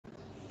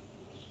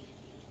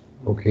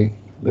Okay,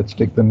 let's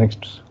take the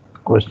next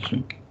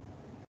question.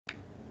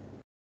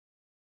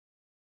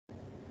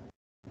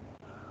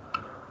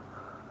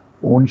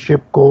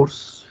 Ownership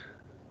course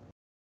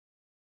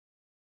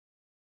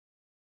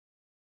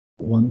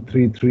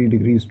 133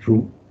 degrees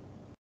true,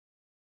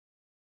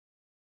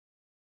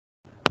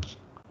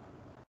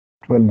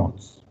 12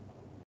 knots.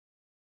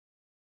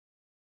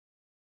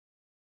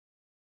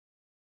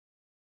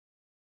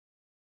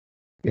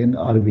 In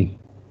RV,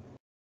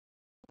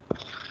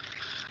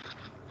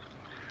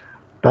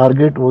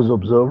 target was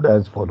observed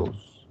as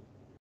follows: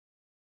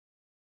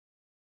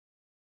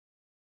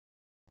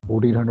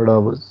 1400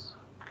 hours,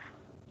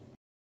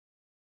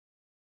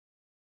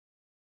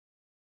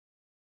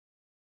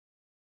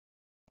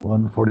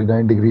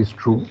 149 degrees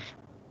true,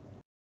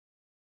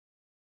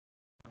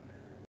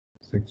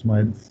 6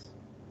 miles,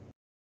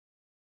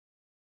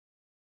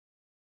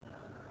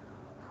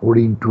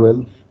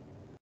 1412,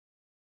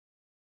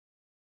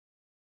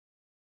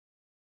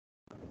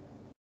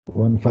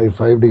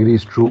 155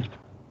 degrees true,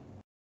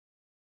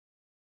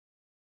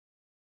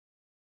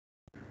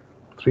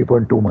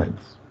 3.2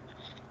 miles.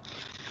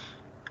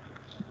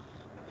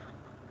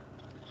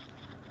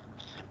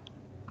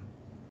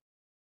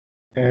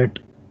 At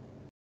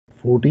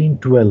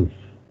 1412,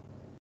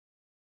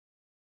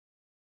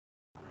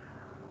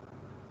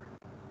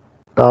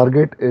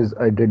 target is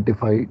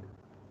identified.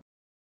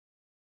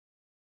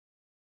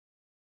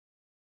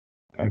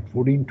 At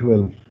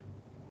 1412,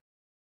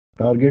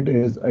 target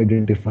is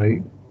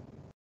identified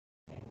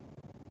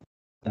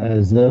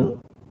as a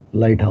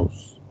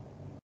lighthouse.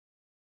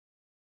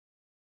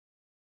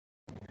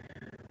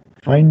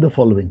 Find the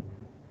following.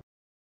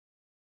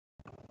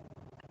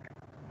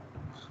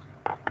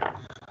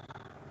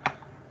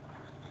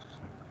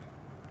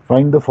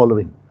 Find the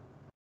following.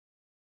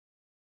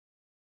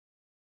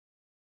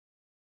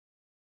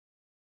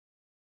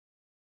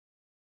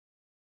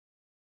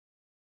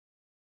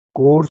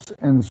 Course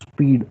and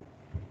speed.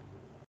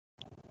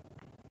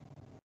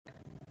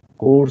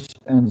 Course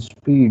and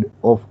speed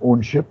of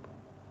ownership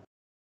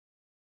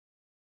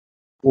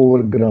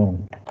over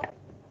ground.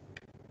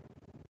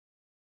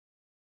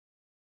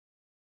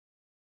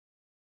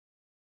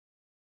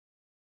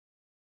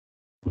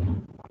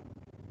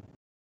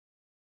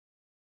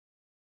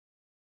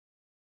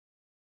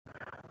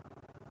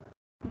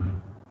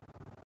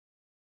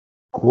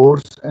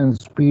 Course and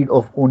speed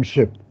of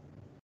ownership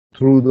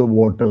through the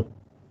water.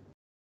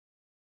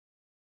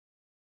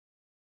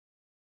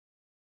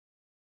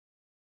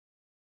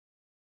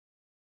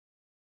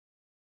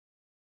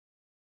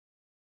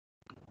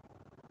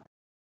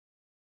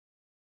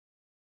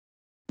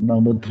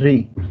 Number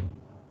 3.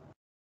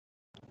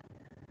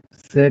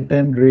 Set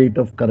and rate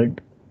of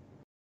current.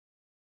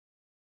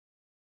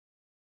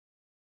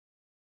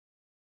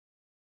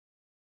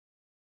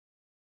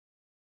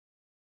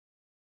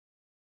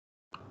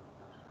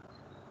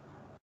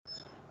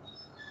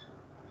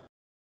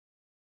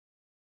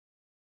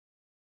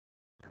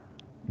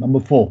 Number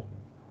 4.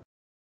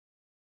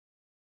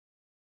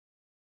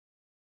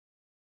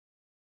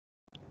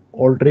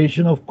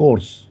 Alteration of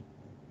course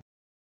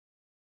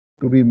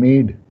to be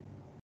made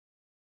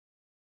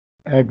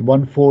at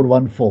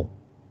 1414.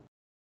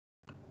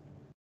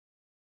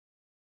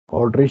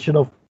 Alteration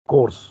of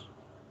course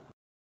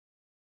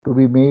to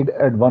be made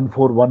at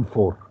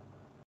 1414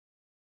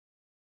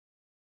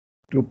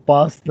 to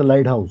pass the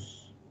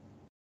lighthouse.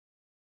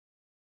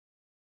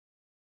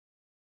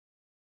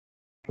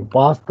 To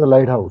pass the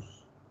lighthouse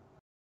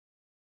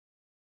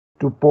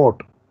to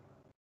port.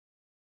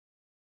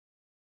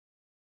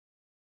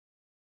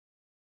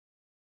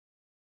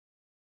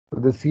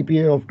 With a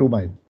CPA of 2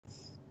 miles.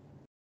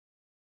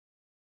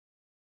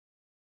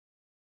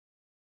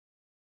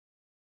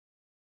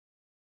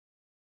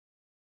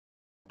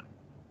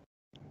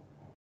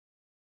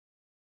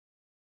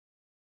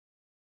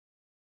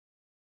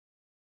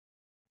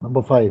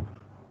 Number 5.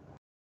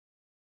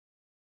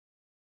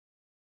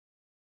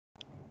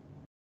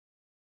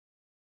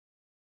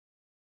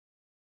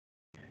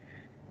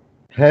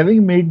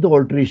 Having made the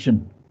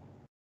alteration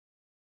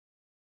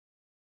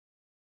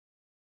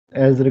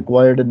as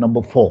required in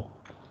number 4,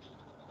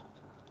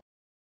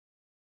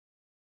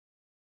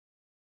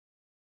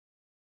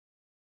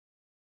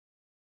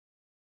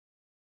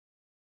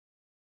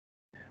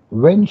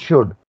 when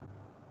should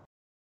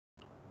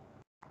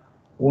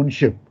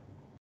ownership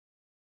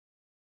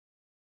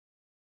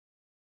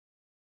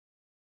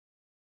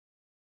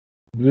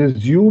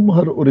resume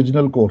her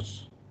original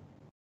course?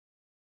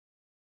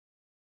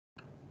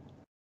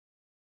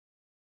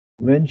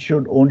 When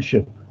should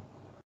ownership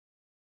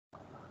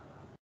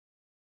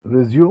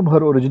resume her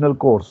original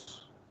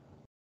course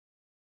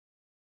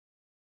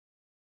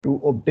to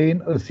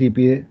obtain a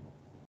CPA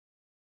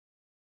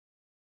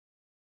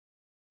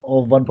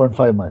of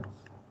 1.5 miles?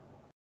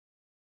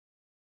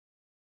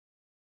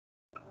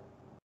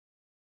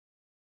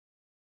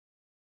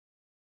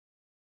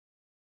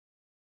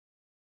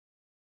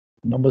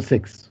 Number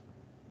 6.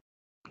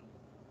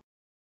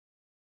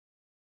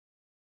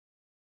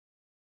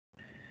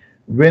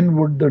 When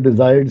would the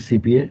desired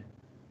CPA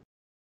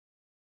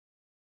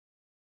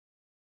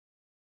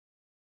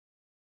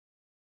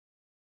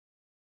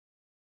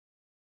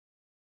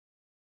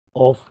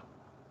of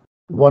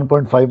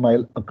 1.5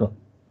 mile occur?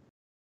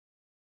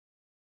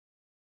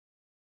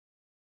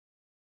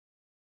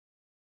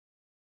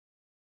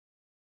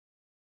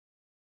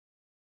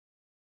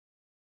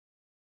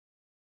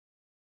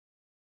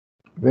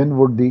 When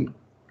would the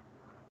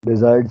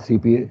desired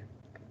CPA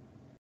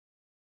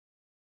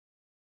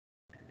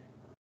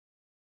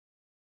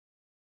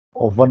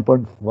of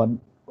 1.1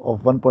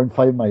 of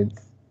 1.5 miles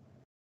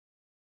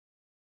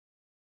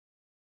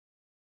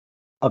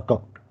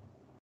occur?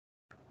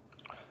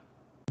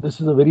 This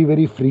is a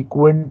very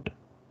frequent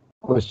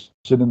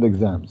question in the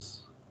exams.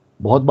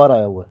 बहुत बार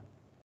आया हुआ है.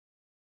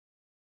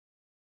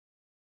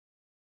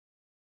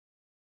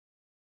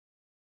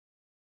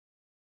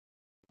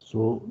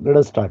 So let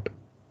us start.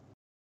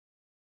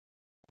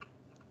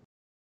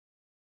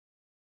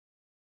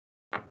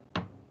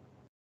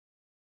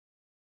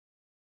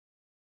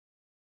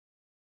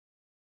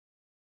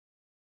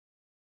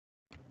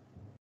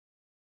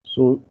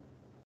 So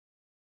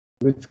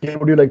which scale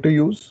would you like to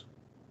use?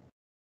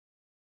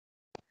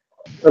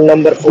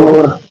 Number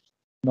four.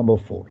 Number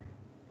 4.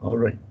 All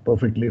right,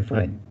 perfectly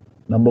fine.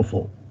 Number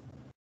 4.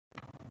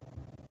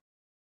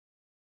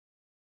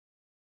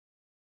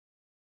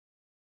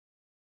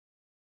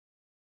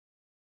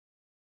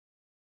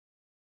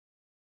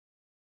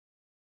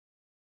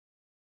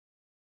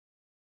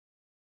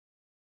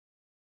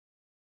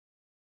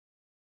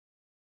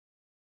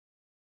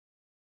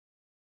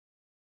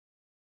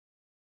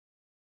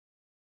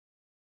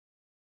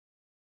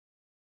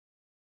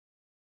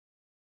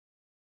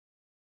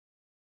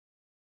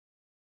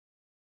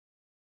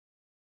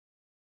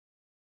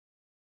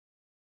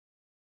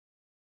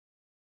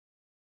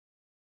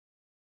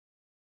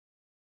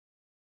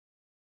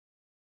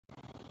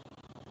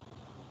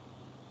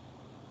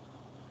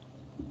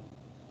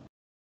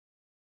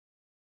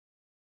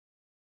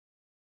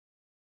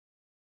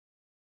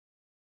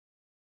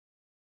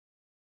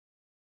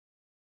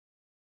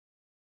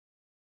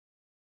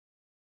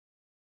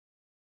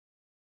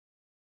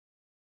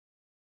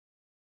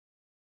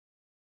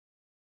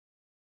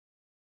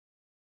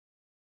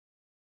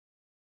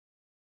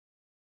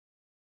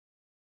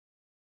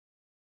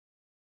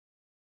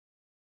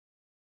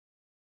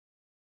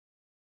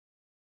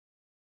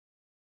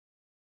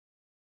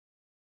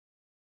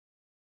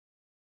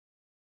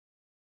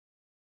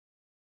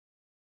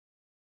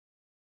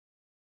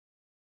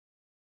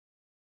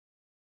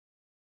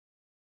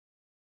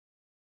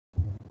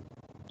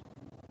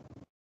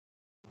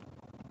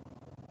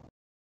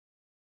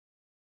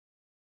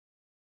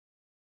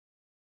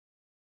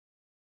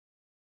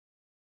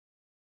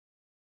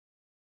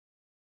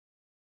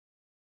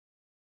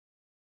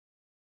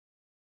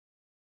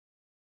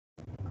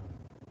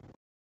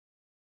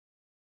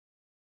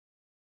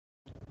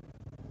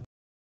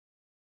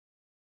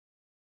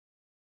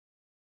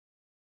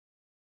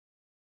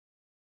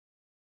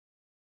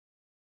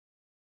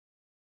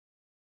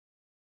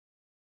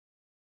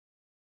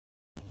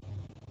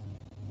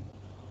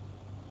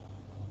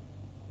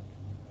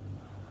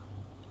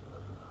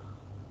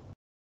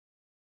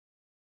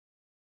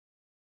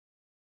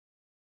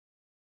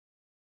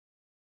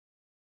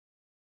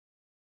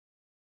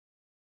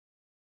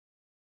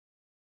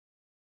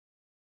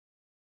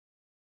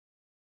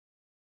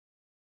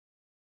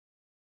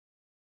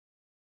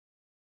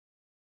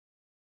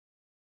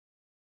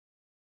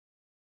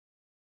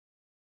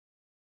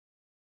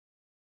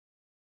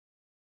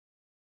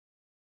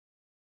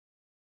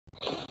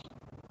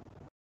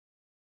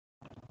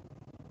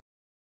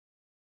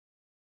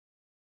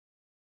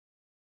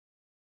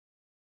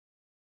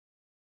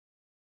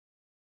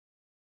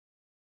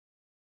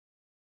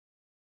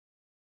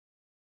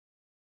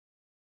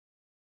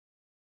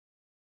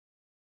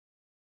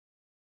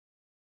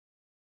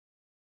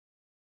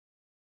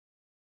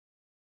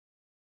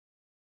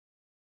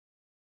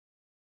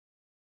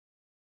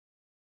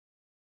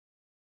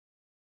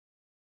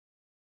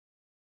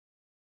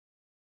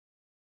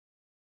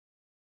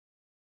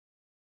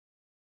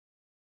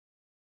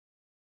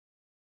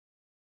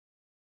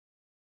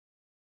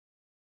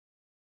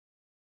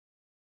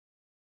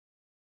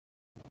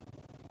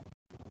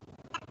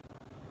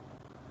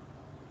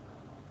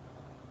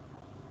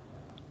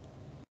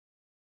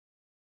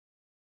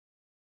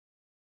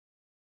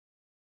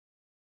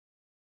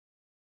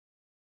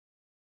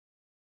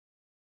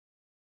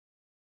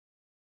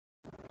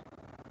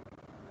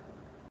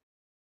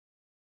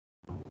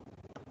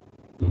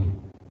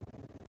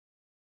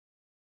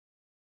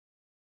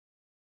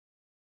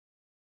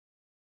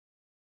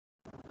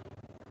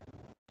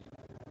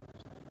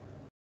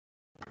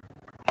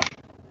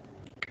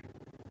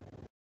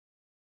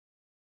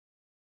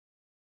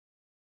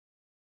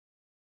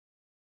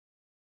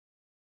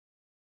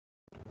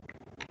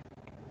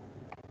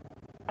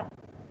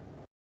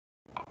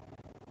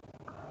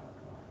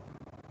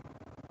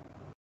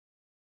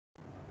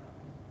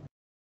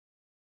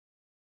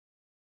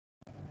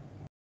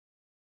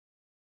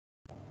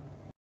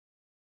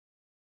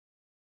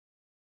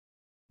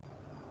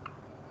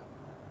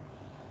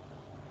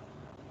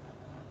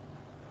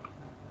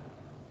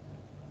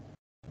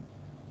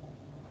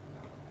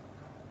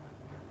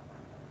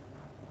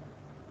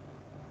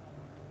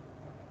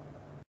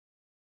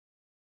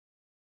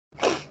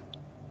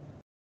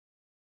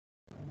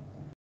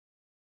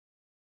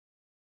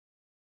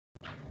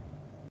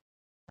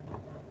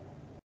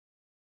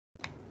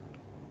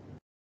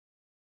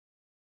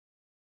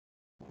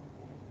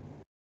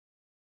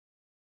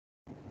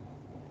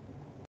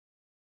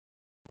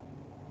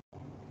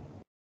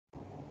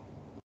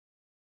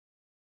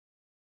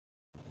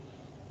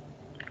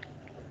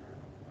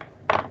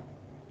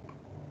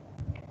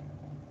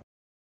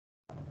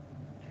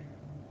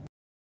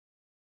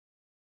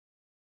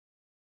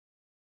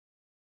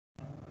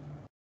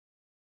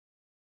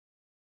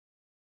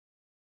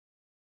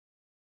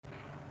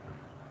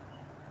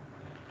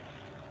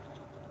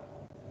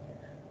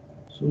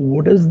 So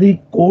what is the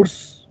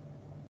course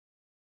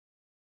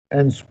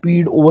and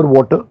speed over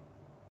water?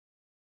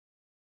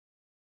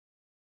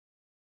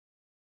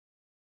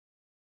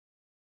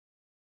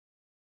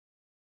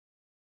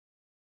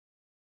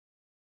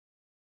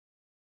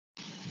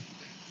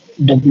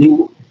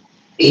 WA.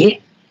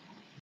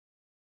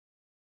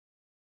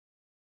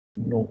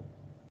 No.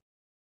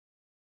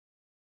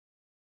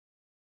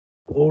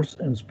 Course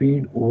and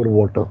speed over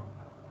water.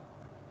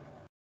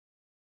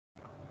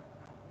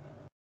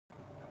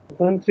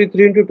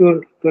 133 into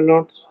 12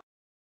 knots.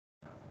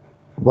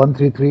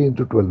 133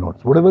 into 12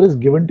 knots. Whatever is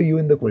given to you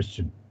in the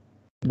question,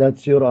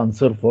 that's your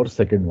answer for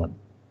second one.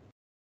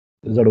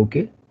 Is that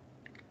okay?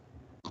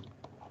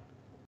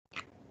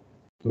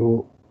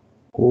 So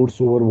course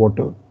over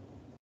water,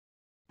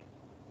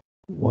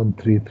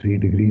 133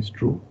 degrees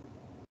true.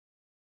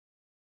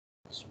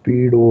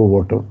 Speed over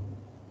water,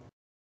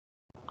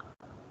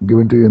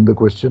 given to you in the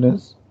question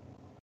is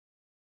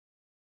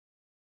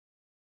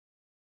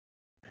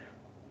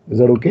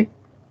that okay?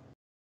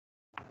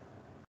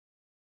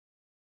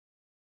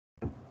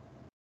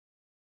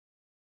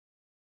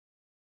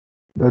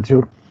 That's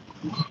your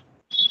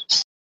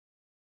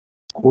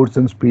course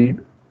and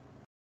speed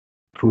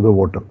through the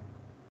water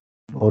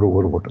or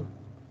over water.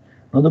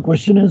 Now the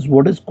question is,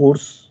 what is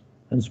course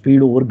and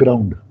speed over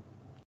ground?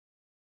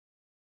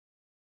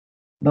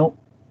 Now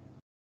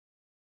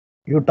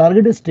your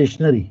target is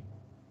stationary.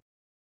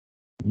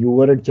 You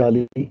were at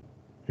Charlie,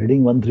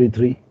 heading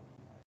 133.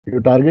 Your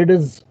target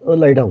is a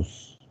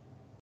lighthouse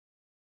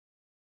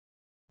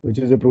which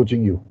is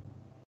approaching you.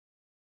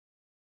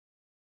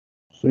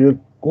 So your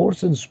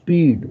course and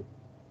speed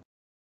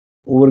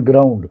over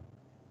ground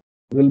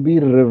will be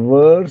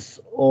reverse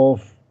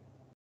of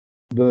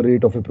the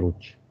rate of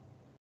approach.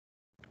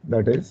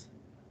 That is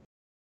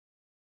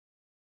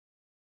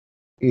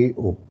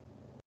AO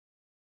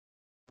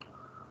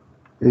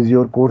is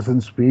your course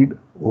and speed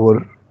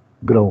over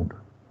ground.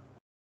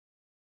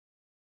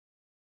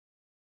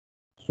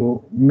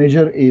 So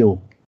measure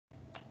AO.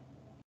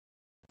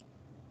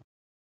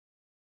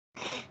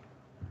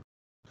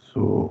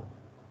 So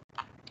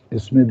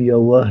इसमें दिया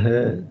हुआ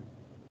है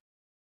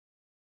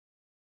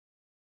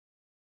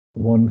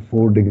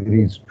 14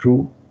 degrees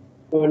true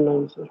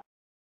 0.9, sir.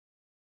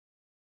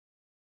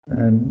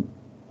 and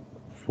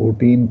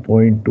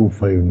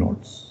 14.25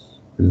 knots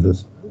is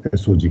this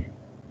SOG.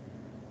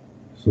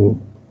 So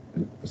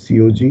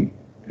COG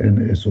and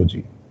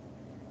SOG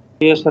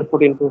Yes, sir.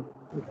 14.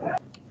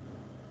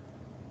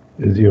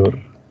 is your.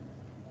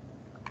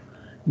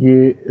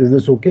 Is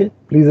this okay?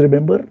 Please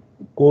remember,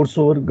 course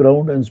over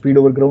ground and speed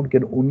over ground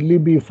can only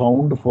be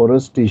found for a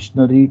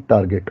stationary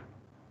target.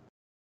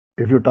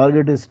 If your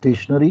target is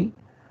stationary,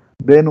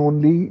 then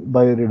only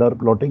by radar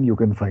plotting you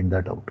can find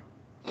that out.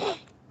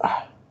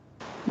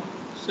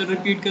 Sir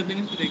repeat कर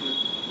देंगे फिर एक बार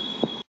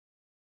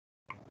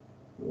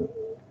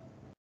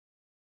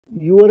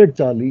You are at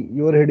Charlie,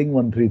 you are heading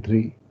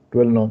 133,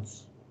 12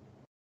 knots.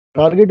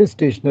 Target is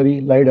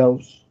stationary,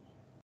 lighthouse.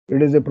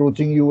 It is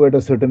approaching you at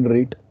a certain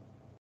rate.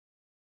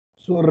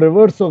 So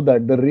reverse of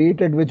that, the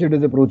rate at which it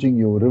is approaching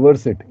you,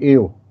 reverse it,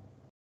 AO.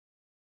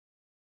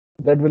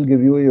 That will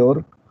give you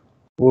your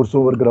course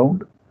over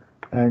ground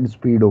and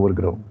speed over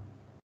ground.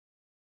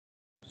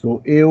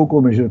 So AO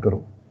को measure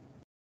करो.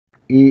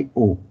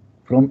 AO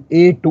from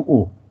A to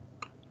O.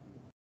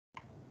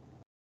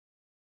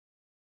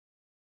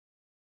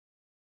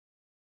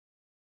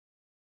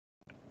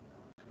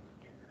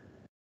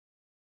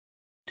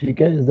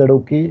 ठीक है? Is that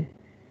okay?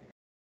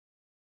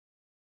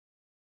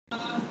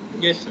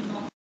 Yes sir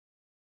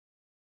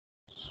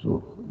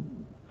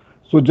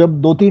so जब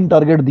दो तीन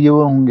target दिए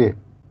हुए होंगे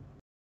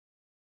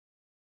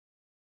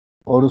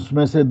और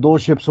उसमें से दो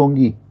शिप्स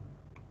होंगी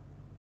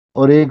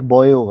और एक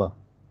बॉय होगा,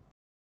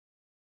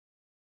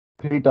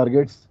 three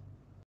targets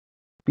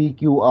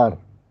PQR.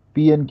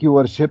 P and Q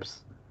are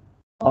ships,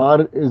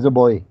 R is a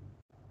boy,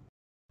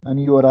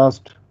 and you are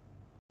asked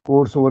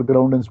course over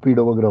ground and speed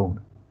over ground.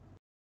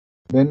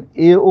 Then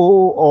AO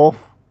of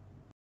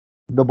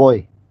the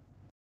boy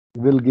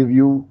will give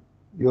you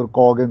your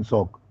cog and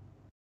sock.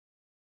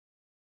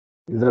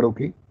 Is that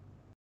okay?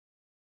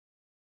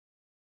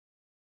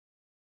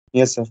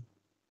 Yes, sir.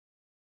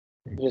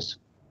 Yes.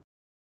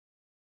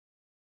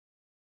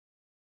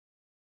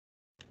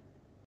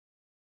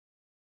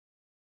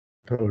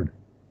 Third,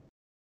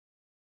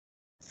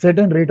 set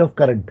and rate of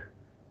current.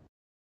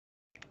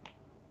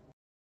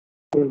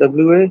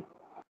 WA.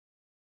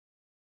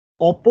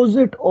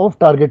 Opposite of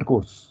target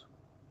course.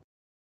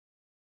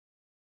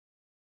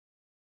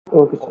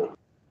 Okay, sir.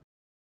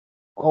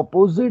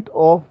 Opposite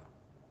of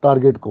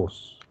target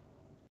course.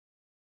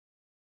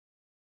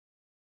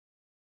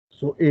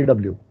 So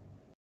AW.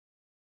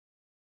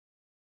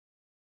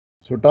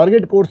 So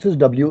target course is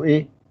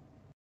WA.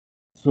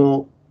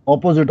 So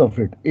opposite of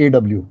it,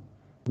 AW,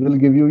 will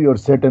give you your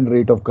set and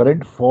rate of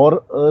current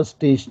for a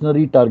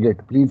stationary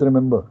target. Please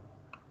remember,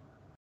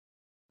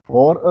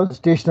 for a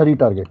stationary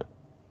target.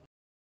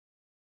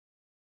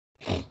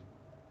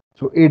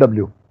 So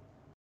AW.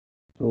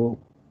 So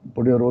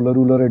put your roller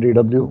ruler at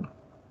AW.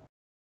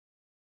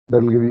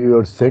 That will give you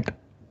your set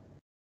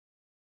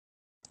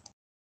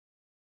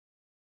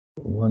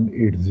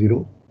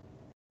 180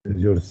 is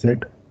your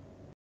set,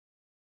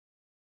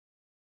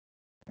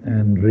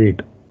 and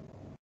rate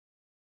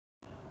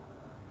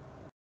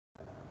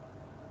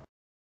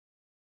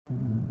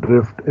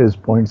drift is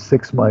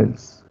 0.6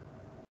 miles,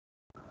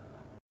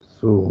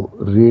 so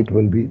rate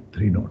will be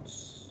 3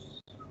 knots.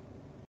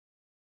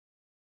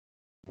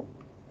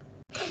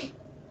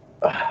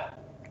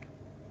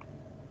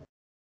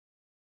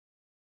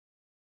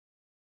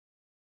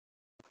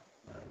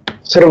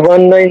 Sir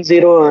 190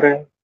 आ रहा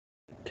है.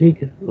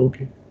 ठीक है,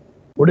 okay.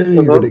 What are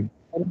you getting?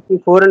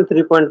 4 and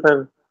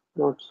 3.5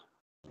 knots.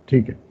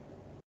 ठीक है,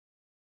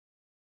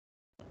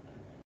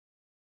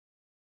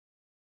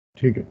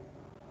 ठीक है.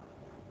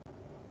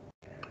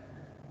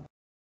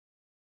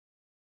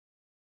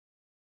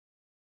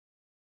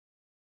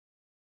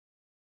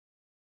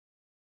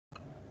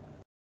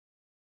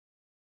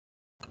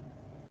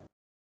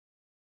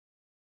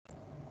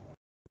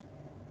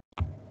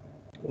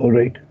 All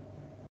right.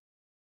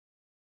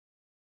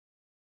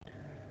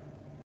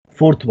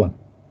 Fourth one.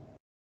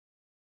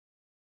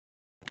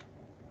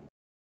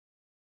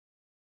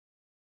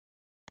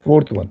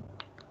 Fourth one.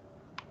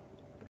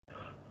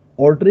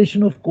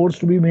 Alteration of course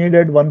to be made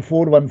at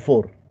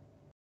 1414.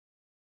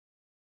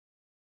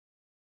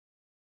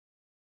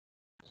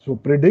 So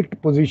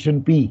predict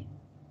position P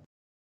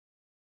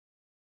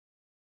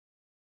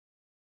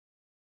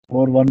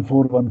for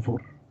 1414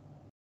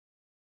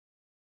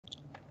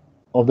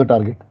 of the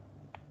target.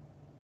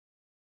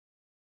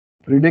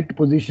 Predict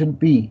position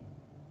P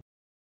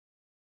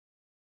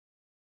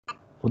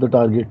for the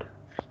target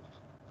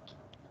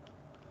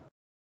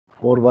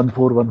for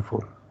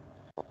 1414.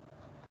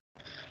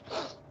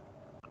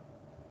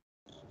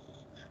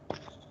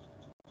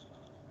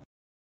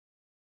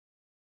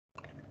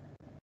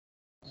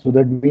 So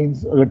that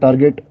means अगर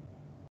target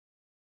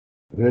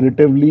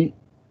relatively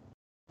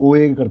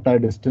OA करता है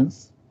distance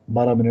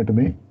 12 minute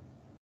में,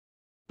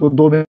 तो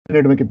 2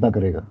 minute में कितना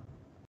करेगा?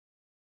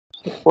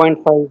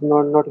 6.5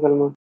 nautical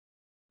mile.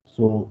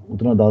 So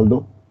उतना डाल दो.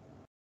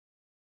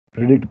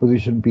 Predict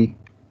position P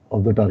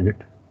of the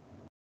target.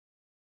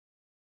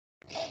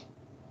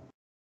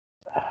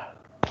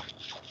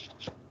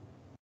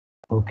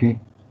 Okay.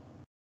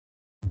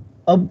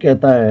 अब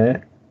कहता है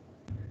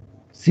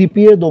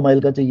CPA 2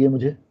 माइल का चाहिए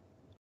मुझे,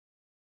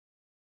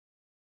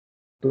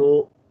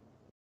 तो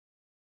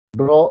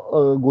ड्रॉ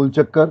गोल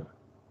चक्कर,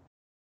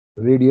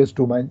 radius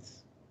 2 miles.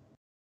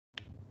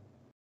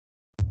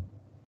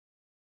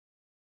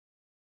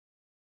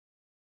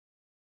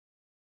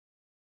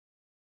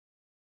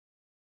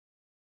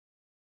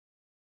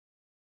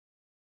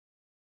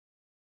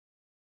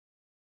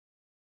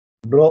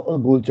 Draw a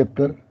goal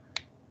checker,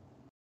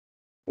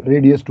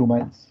 radius 2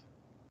 miles.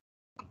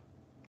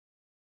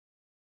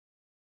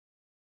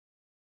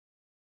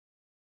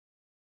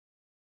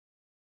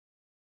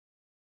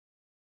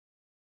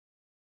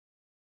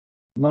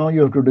 Now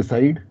you have to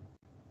decide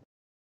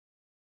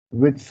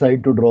which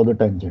side to draw the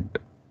tangent.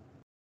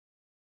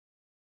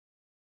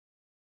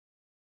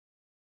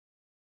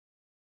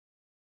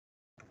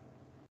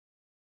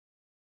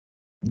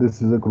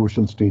 This is a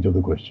crucial stage of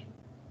the question.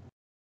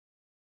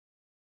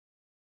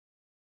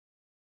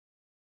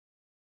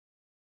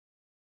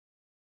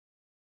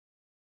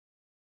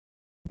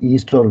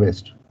 East or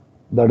west?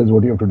 That is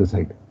what you have to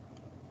decide.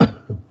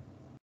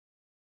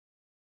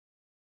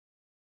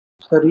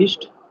 Sir,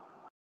 east.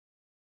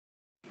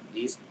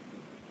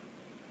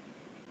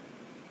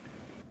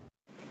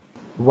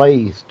 Why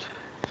east?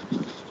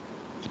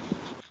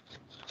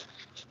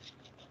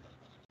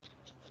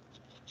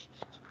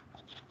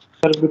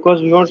 Sir,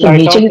 because we want light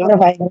नीचे की out.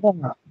 तरफ आएगा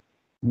ना.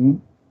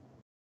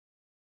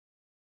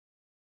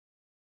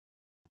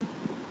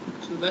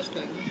 So west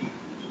आएगा.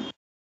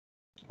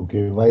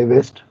 Okay, why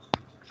west?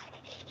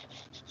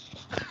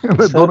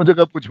 मैं दोनों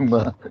जगह पूछूंगा.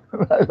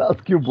 I'll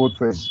ask you both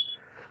sides.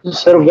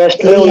 Sir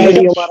waste में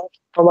ऑलरेडी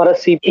हमारा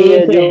CPA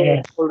है जो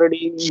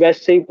ऑलरेडी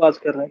वेस्ट से ही पास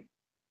कर रहा है.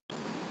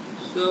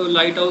 So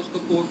लाइट हाउस को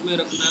पोर्ट में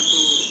रखना है, तो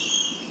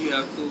we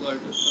have to guard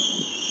this.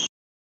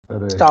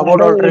 अरे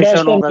स्टारबोर्ड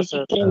ऑल्टरेशन होगा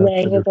सर.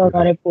 जाएंगे तो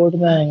हमारे पोर्ट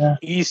में आएगा.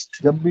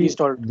 ईस्ट.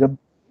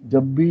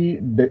 जब भी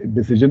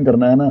डिसीजन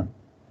करना है ना,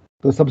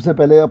 तो सबसे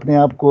पहले अपने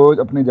आप को,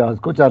 अपने जहाज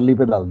को चार्ली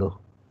पे डाल दो.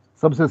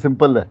 सबसे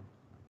सिंपल है.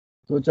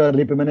 तो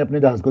चार्ली पे मैंने अपने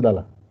जहाज को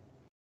डाला.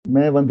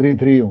 मैं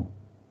 133 हूं.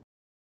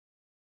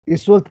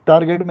 इस वक्त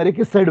टारगेट मेरे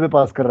किस साइड पे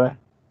पास कर रहा है?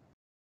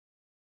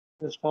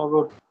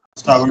 स्टारबोर्ड.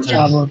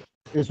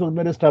 इस वक्त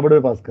मेरे स्टारबोर्ड पे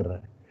पास कर रहा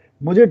है.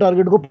 मुझे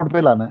टारगेट को पोर्ट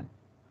पे लाना है.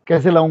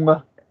 कैसे लाऊंगा?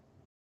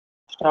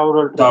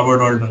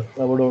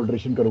 स्टारबोर्ड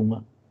ऑल्टरेशन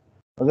करूंगा.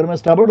 अगर मैं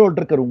स्टारबोर्ड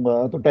ऑल्टर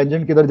करूंगा तो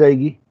टेंजेंट किधर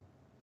जाएगी?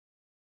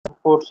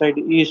 पोर्ट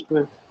साइड ईस्ट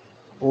में.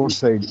 पोर्ट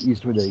साइड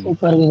ईस्ट में जाएगी,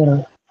 ऊपर की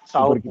तरफ.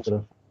 ऊपर की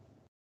तरफ.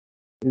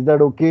 Is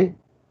that okay?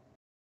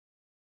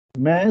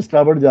 मैं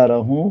स्टारबोर्ड जा रहा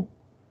हूं,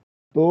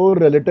 तो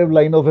relative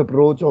line of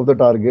approach of the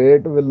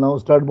target will now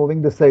start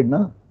moving this side ना,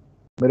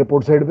 मेरे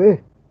पोर्ट साइड पे.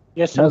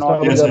 यस मैं सर.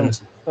 स्टारबोर्ड जा रहा हूं.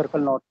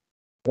 Circle not.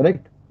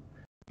 करेक्ट.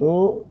 तो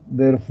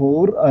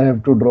therefore I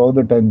have to draw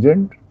the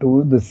tangent to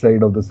this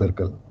side of the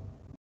circle.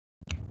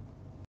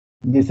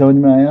 ये समझ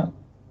में आया?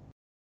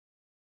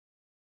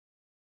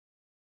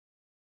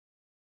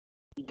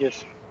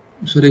 यस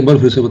सर एक बार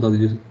फिर से बता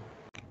दीजिए।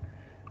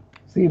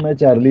 सी मैं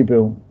चार्ली पे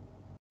हूं,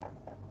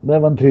 मैं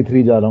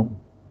 133 जा रहा हूं।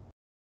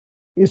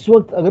 इस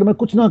वक्त अगर मैं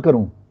कुछ ना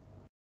करूं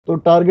तो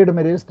टारगेट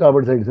मेरे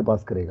स्टारबोर्ड साइड से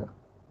पास करेगा।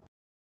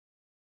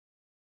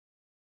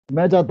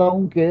 मैं चाहता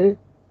हूं कि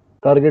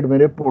टारगेट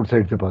मेरे पोर्ट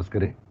साइड से पास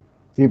करे,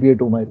 सीपीए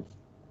 2 माइल।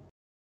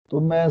 तो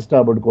मैं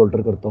स्टारबोर्ड को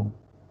ऑल्टर करता हूं।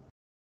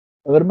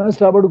 अगर मैं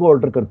स्टारबोर्ड को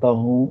ऑल्टर करता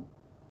हूं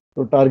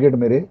तो टारगेट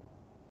मेरे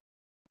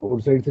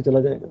पोर्ट साइड से चला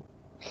जाएगा।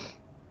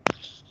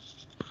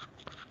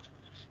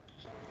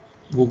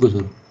 Okay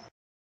sir.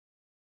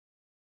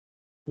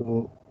 तो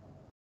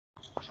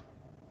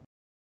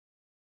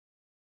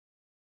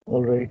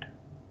ऑल राइट,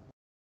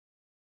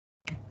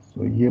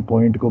 तो ये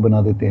पॉइंट को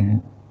बना देते हैं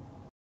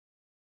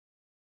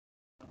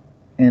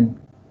एन।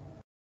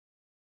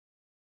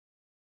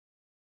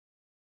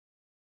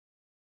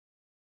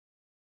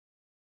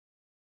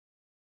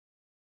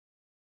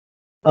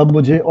 अब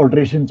मुझे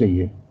ऑल्ट्रेशन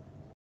चाहिए,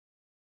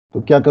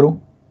 तो क्या करूं?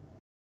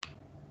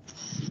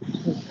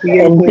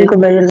 एनपी को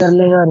मेजर कर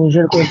लेगा,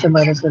 इनिशियल कोर्स से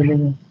माइनस कर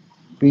देंगे।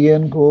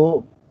 पीएन को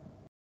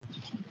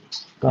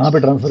कहां पे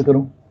ट्रांसफर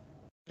करूं?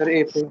 सर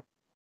ए पे।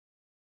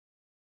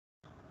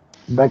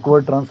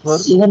 Backward transfer.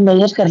 सीधा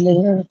मेजर कर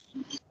लेंगे।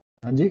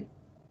 हाँ जी,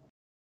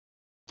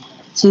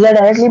 सीधा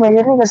डायरेक्टली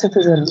मेजर नहीं कर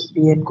सकते सर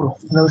पीएन को,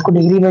 मतलब उसको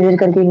डिग्री मेजर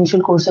करके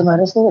इनिशियल कोर्स से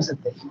माइनस नहीं कर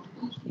सकते।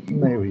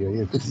 नहीं भैया,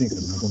 ये कुछ नहीं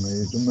करना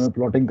तुम्हें, तुम्हें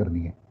प्लॉटिंग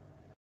करनी है।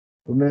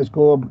 तुमने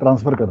इसको अब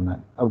ट्रांसफर करना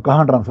है। अब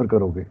कहाँ ट्रांसफर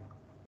करोगे?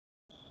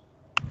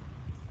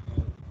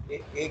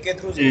 ए के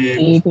थ्रू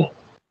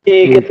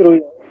ए के थ्रू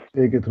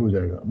ए के थ्रू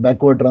जाएगा।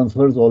 Backward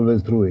transfer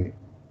always through a.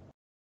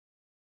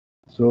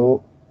 So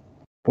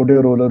put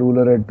your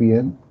ruler eight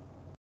PN,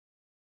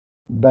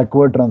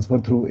 backward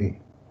transfer through a.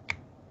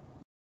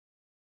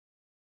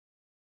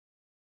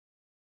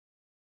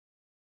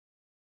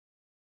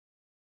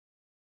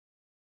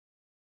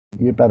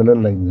 ये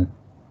पैरेलल लाइंस हैं,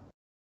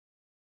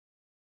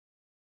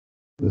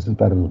 this is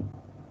parallel.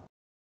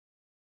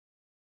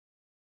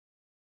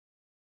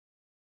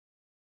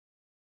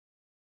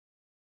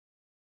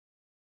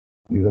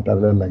 These are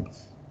parallel lines.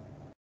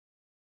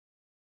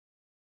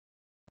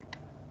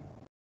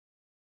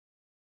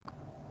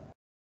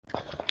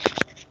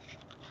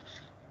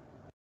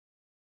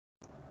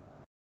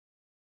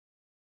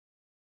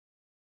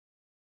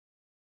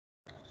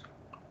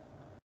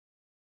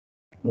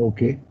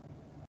 Okay.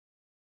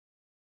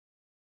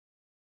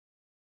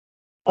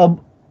 अब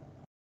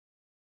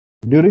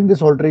during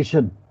this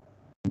alteration,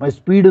 my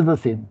speed is the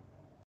same.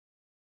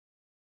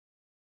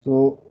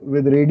 So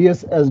with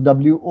radius as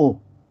WO,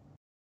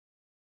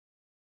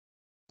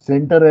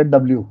 center at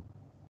W,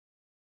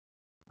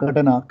 cut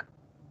an arc.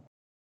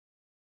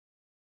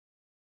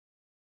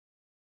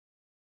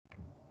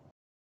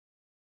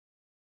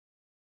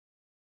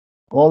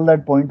 Call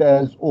that point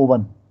as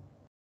O1.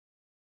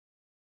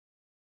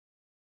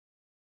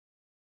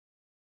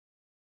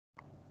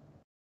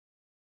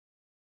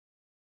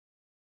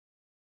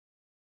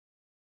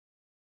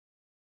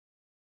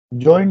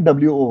 Join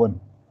WO1.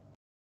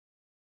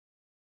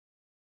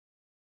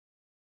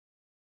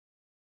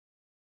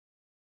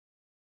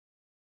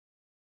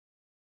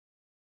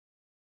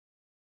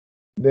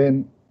 Then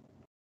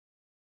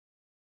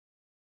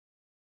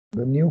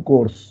the new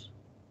course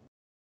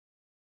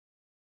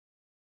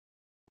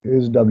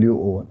is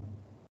WO1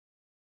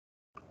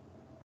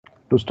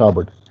 to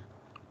starboard.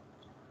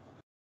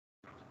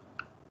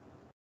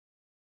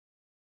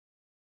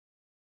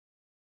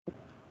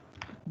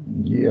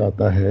 ये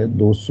आता है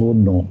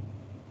 209।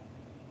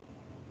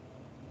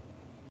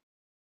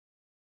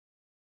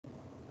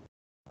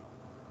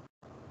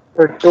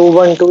 So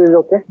 212 is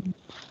okay.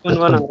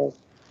 11 आ रहा है.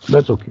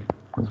 That's okay.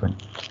 That's fine.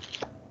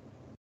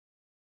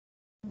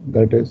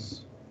 That is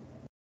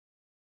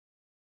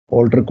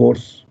alter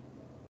course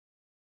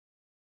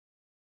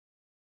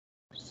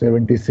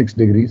 76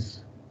 degrees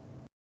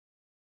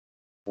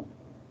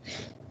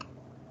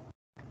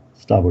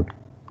starboard.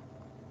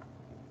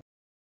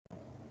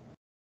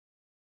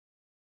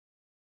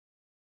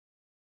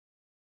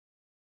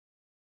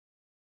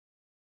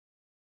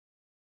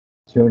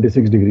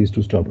 (76 degrees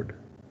to starboard)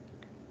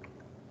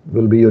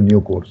 will be your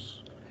new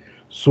course,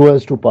 so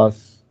as to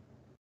pass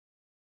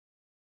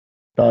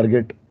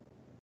target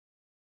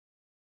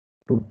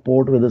to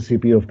port with a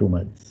CPA of 2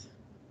 miles.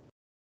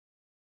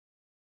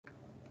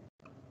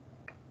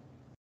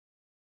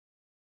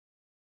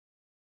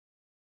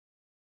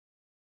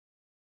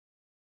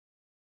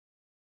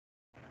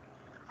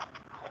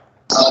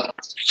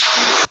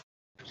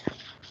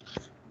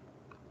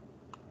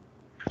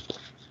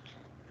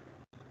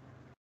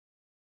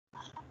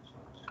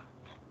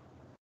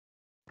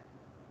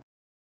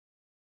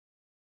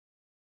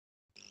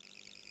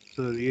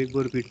 Sir ये एक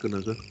बार repeat करना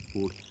sir,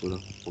 fourth पूरा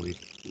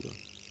point पूरा।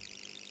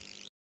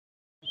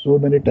 So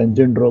मैंने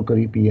tangent draw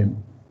करी PN,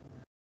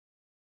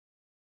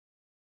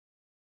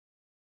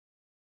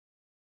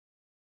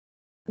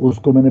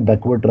 उसको मैंने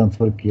backward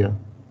transfer किया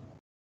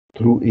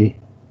through a.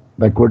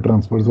 Backward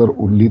transverse are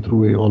only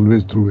through a,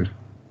 always through a.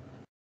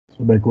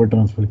 So backward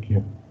transfer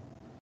किया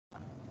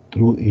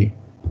थ्रू ए,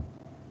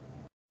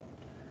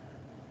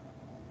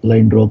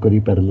 लाइन ड्रॉ करी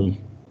पैरेलल.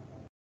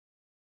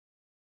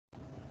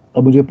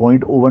 अब मुझे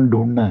पॉइंट O1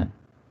 ढूंढना है,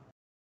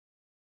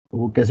 तो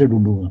वो कैसे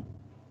ढूंढूंगा?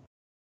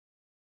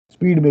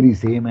 स्पीड मेरी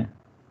सेम है,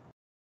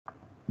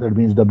 दैट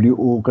मीन्स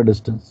WO का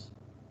डिस्टेंस.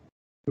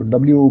 तो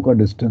WO का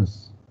डिस्टेंस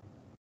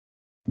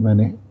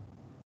मैंने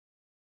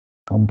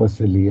कंपास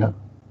से लिया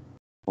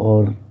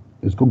और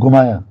इसको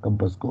घुमाया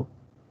कंपास को,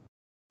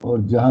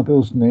 और जहां पे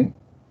उसने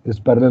इस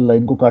पैरेलल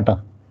लाइन को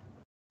काटा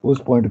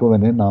उस पॉइंट को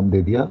मैंने नाम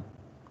दे दिया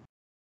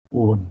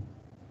O1,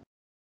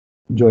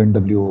 जॉइंट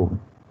WO.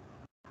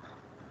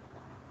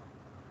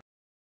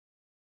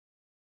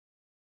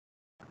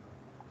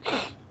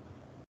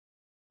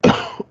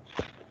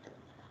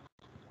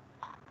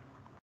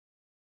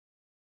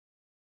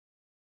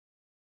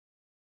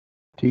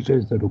 ठीक है,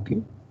 is that okay?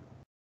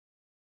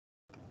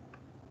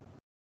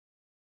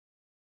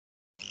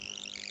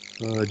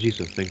 Ji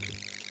sir, thank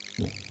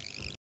you.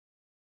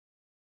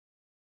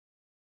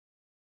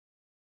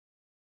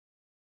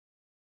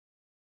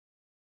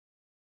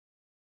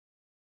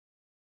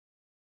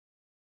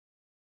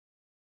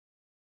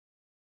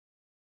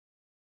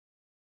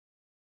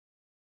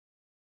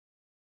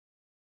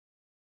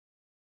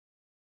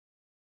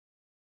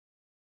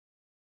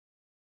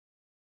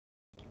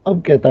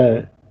 अब कहता है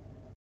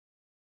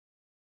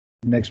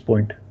next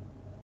point,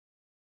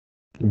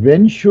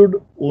 when should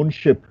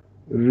ओनशिप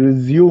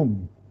resume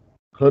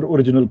her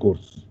original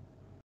course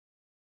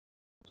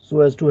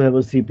so as to have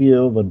a CPA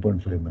of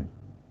 1.5 mile.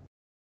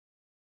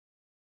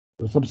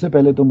 तो सबसे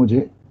पहले तो मुझे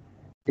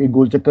एक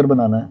गोल चक्कर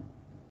बनाना है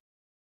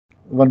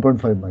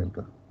 1.5 माइल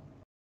का.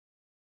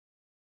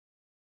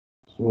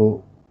 So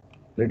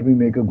let me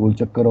make a गोल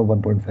चक्कर ऑफ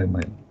 1.5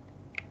 माइल.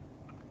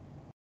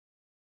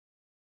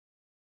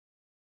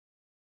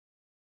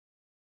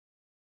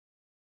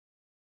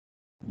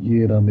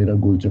 ये रहा मेरा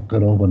गोल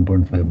चक्कर ऑफ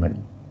 1.5 माइल.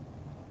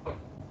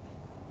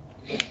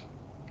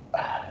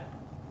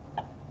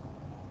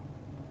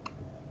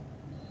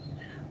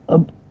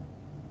 अब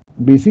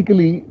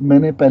बेसिकली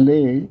मैंने पहले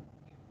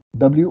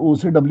WO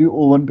से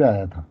WO1 पे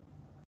आया था,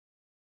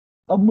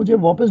 अब मुझे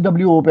वापस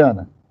WO पे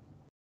आना है.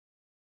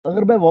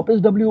 अगर मैं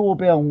वापस WO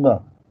पे आऊंगा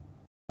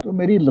तो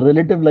मेरी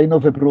रिलेटिव लाइन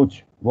ऑफ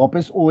अप्रोच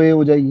वापस OA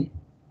हो जाएगी.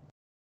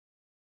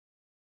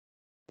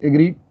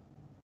 एग्री?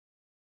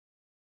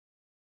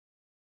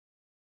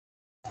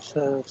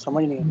 सर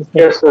समझ नहीं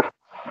आया. Yes sir.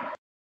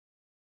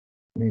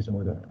 नहीं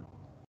समझ आया.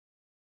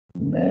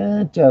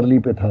 मैं चार्ली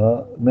पे था,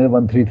 मैं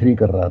 133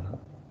 कर रहा था,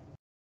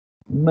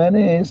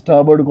 मैंने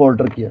स्टारबर्ड को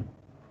ऑल्टर किया,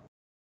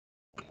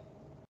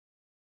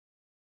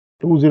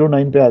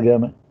 209 पे आ गया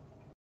मैं.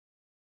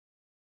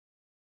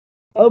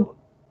 अब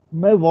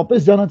मैं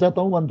वापस जाना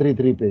चाहता हूं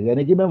 133 पे,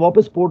 यानी कि मैं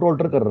वापस पोर्ट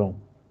ऑल्टर कर रहा हूं.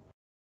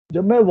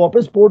 जब मैं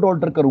वापस पोर्ट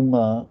ऑल्टर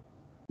करूंगा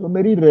तो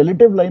मेरी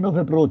रिलेटिव लाइन ऑफ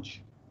अप्रोच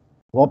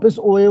वापस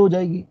OA हो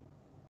जाएगी.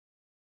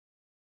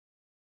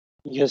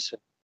 Yes sir.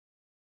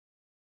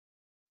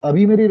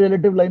 अभी मेरी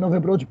relative line of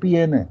approach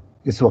PN है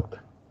इस वक्त.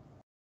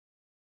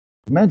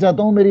 मैं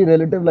चाहता हूं मेरी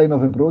रिलेटिव लाइन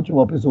ऑफ अप्रोच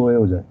वापस OA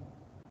हो जाए.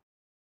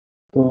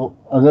 तो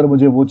अगर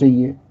मुझे वो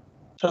चाहिए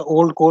सर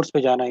ओल्ड कोर्स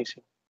पे जाना है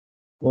इसे.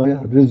 तो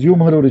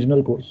रिज्यूम हर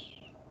ओरिजिनल कोर्स.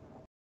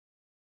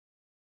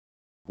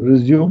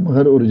 रिज्यूम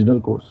हर ओरिजिनल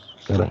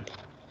कोर्स करा.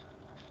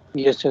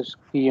 Yes sir.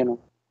 PNO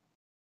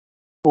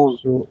old.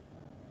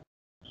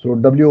 सो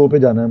WO पे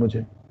जाना है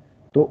मुझे,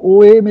 तो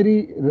OA मेरी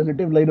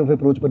रिलेटिव लाइन ऑफ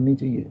अप्रोच बननी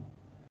चाहिए.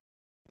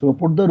 So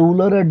put the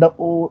ruler at the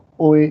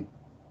OA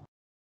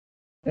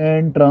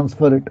and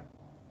transfer it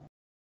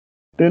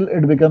till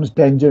it becomes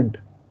tangent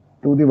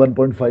to the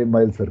 1.5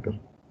 mile circle.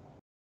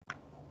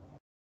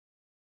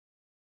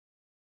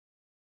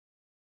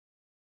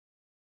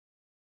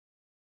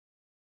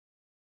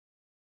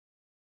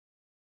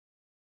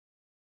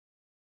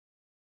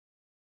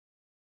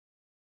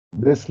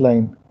 This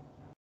line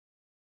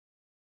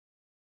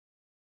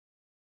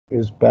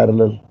is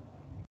parallel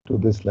to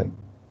this line.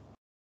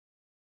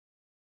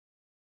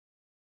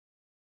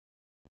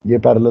 ये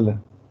parallel है.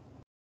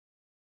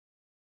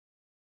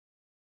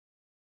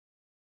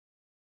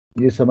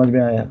 ये समझ में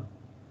आया?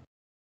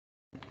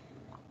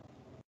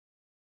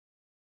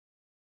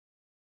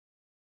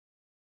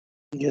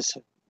 Yes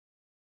sir.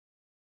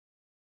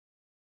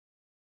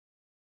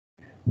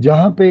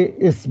 जहां पे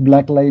इस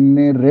ब्लैक लाइन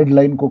ने रेड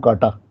लाइन को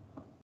काटा,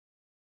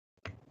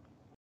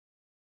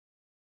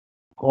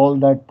 call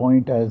that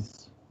point as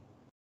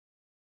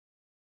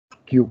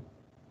Q.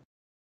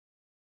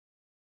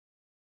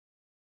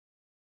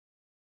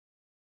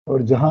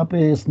 और जहां पे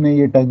इसने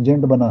ये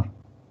टेंजेंट बना,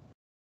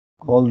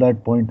 call that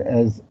point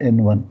as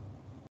N1.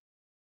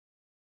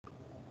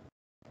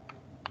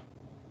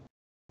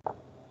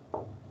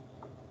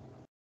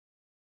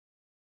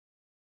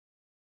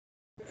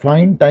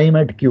 Find time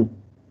at Q.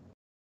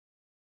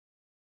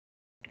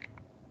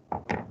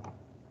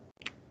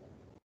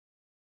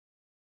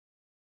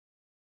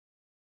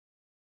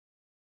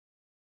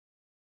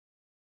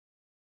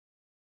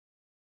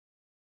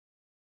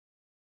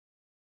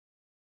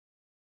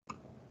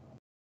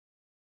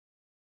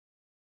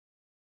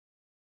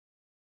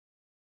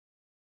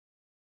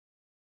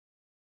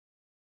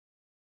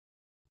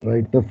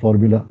 Write the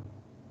formula.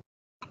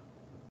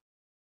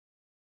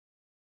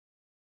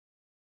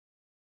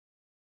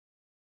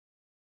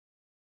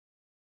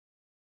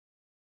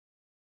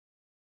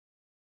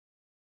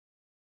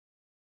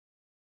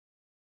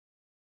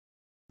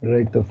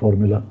 Write the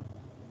formula.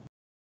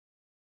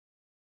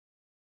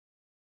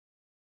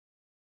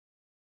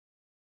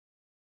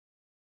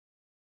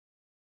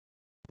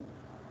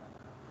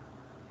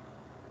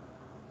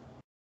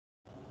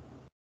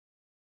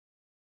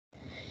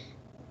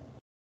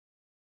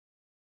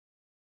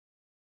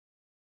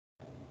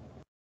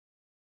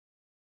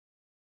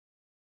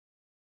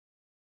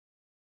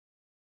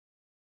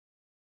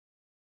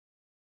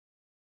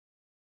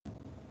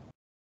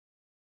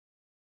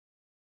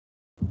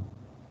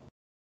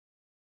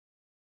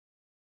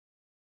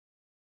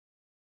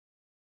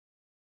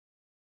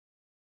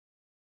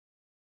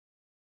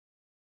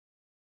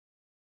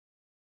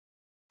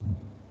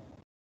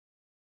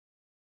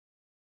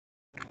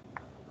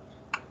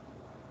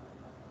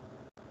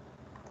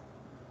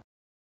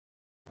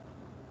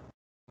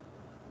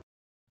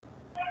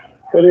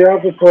 Sir यहाँ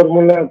पे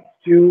फॉर्मूला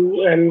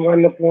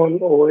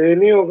Q(n1/OA)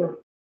 नहीं होगा?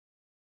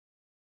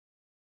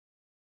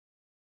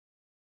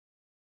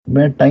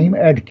 मैं टाइम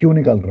एट क्यू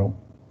निकाल रहा हूं.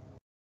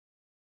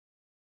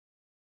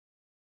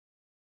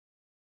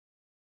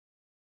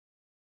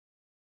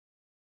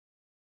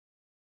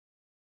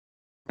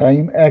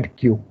 Time at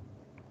Q.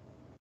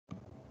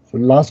 So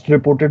last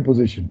reported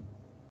position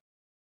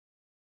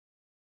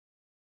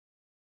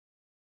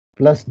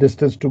plus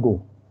distance to go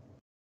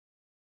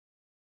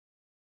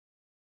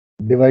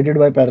divided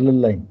by parallel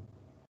line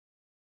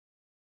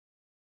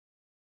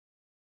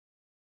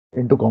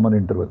into common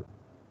interval.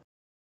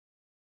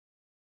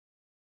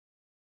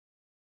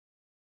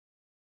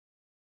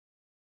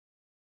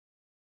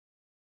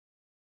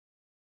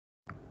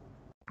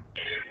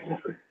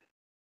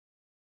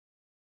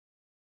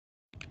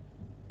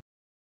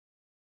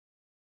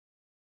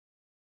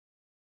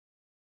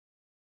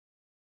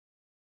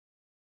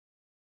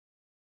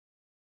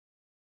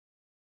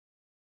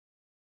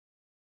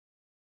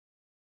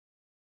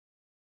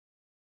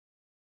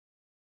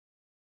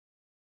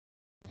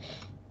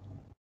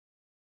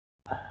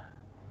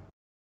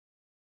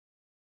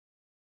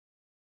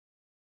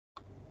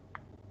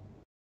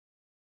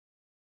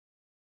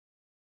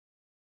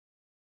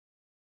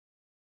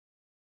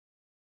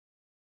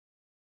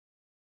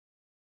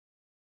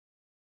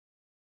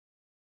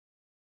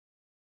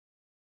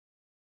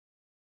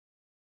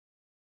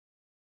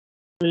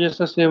 Yes,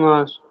 the same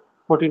as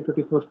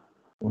 1424.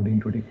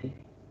 1424.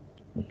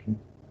 Okay.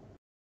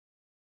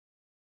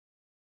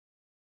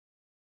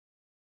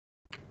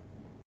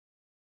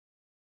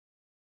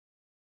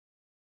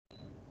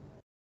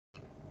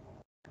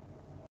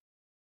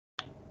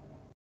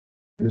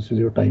 This is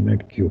your time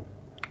at Q.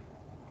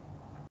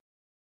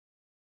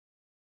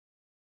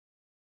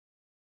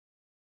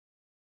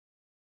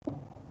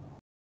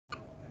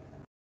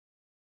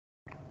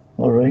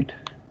 All right.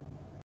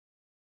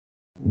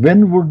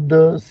 When would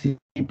the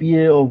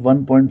CPA of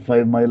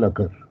 1.5 mile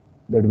occur?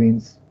 That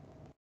means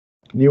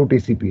new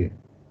TCPA.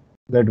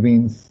 That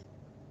means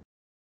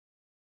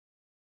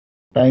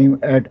time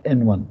at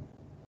N1.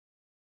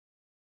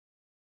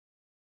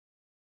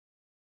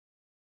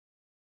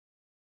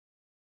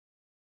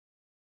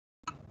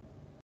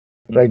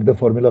 Write the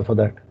formula for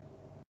that.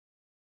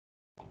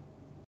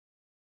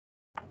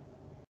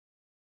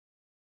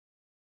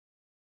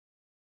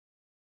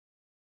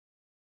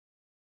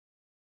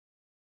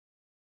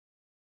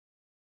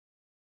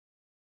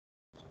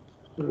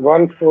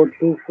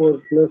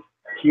 (1424) plus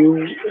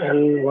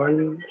Q(n1/OA).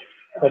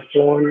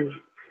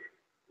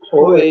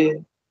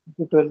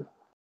 12.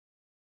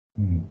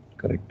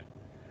 Correct.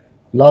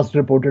 Last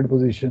reported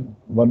position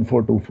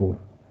 1424.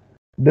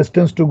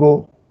 Distance to go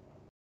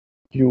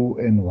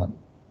Qn1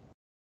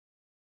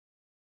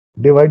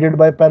 divided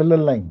by parallel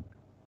line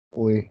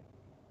OA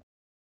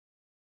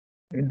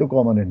into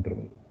common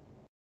interval.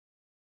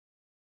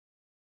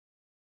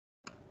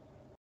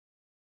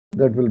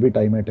 That will be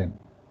time at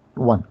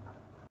N1.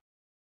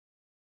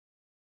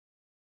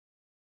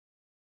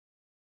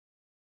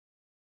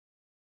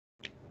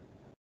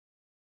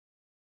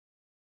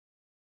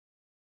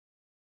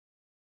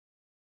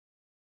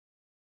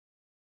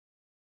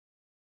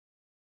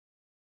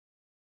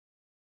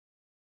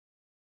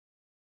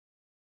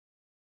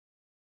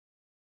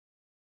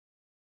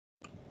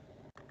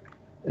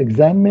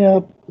 Exam में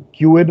आप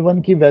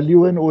Qn1 की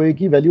value and OA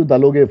की value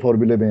डालोगे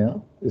फॉर्मूले में.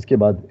 यहाँ इसके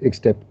बाद एक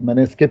स्टेप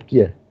मैंने स्किप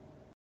किया है,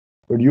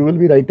 but you will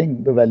be writing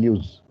the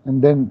values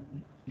and then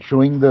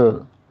showing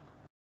the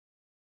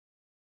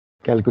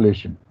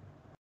calculation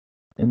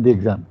in the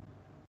exam.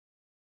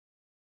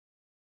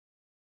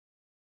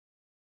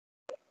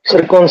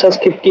 Sir कौन सा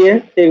स्किप किया है,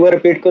 एक बार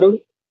रिपीट करो.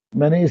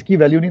 मैंने इसकी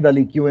वैल्यू नहीं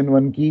डाली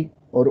Qn1 की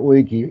और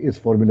OA की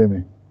इस फॉर्मूले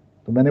में,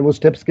 तो मैंने वो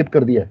स्टेप स्किप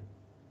कर दिया है.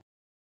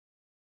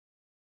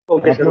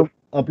 Okay sir.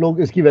 आप लोग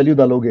इसकी वैल्यू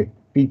डालोगे,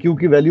 PQ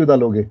की वैल्यू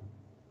डालोगे,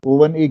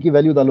 O1A की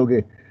वैल्यू डालोगे.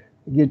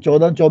 ये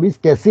 1424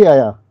 कैसे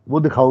आया वो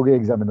दिखाओगे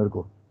एग्जामिनर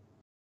को.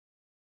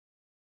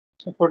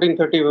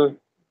 1431.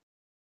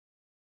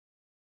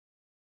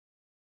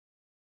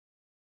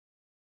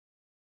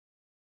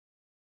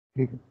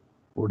 ठीक है,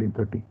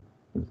 1430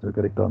 is the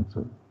correct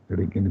answer.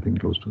 Getting anything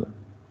close to that?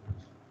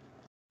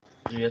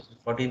 Yes,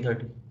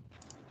 1430.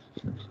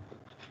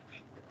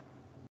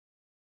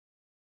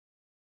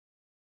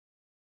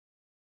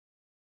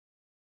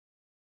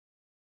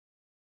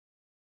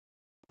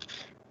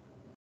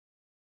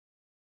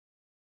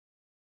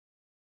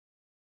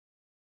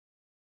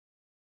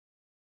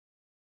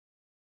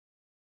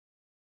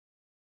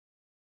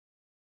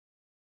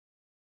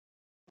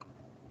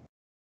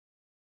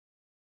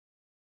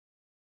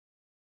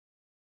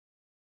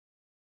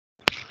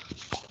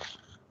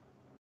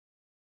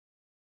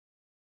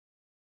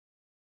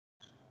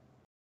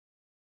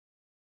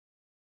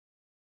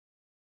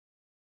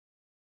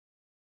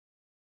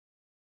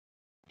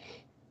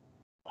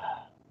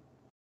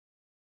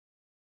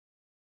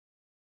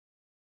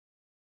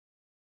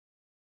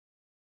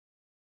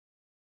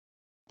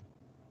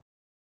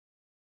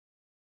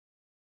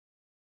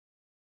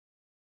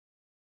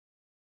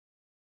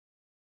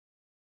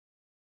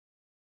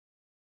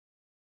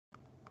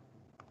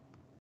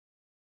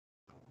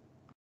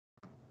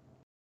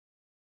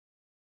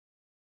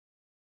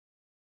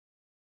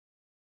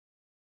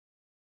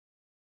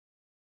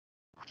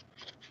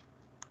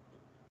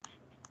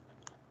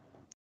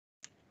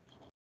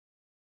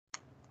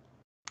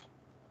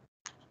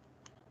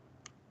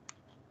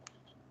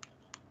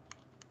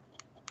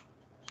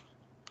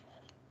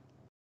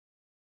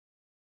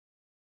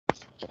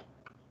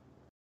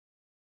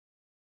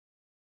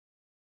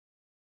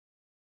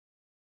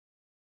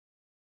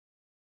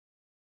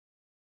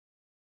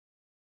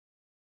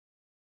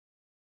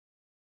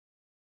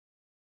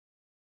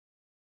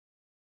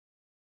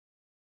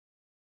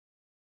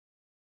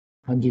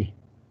 Hanji.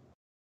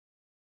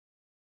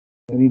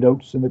 Any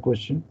doubts in the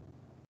question?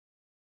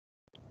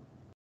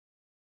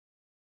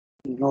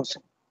 No,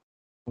 sir.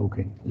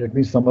 Okay, let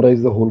me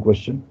summarize the whole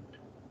question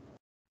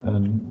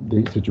and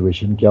the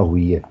situation क्या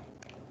हुई है.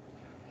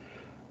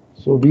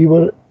 So we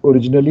were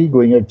originally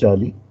going at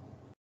Charlie.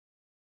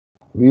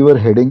 We were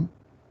heading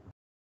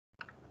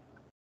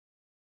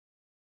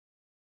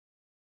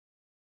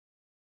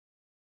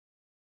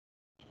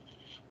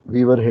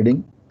we were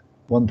heading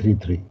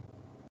 133.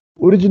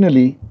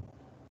 Originally,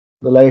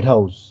 the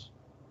lighthouse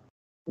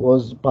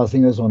was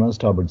passing us on our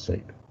starboard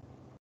side.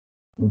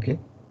 Okay.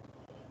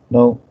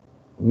 Now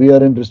we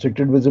are in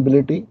restricted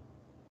visibility.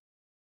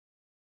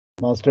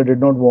 Master did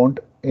not want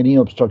any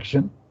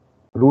obstruction.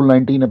 Rule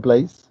 19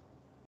 applies.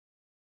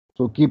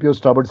 So keep your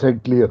starboard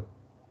side clear.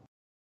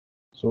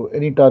 So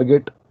any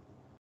target,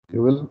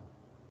 you will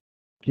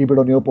keep it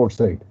on your port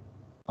side,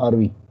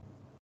 RV.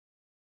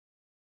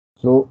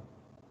 So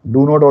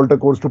do not alter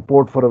course to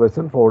port for a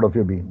vessel forward of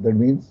your beam. That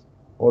means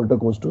alter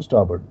course to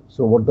starboard.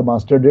 So what the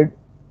master did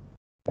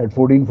at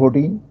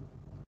 1414,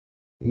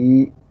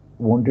 he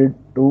wanted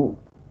to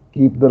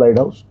keep the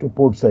lighthouse to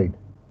port side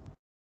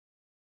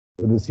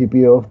with a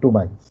CPA of 2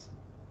 miles.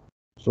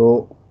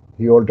 So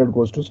he altered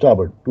course to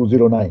starboard,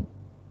 209.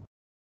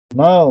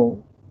 Now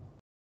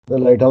the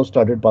lighthouse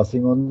started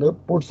passing on the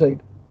port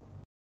side.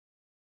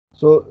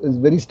 So it's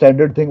very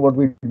standard thing what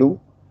we do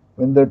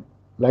when the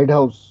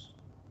lighthouse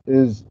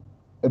is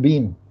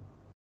abeam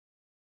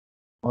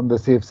on the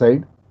safe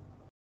side,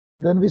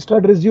 then we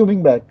start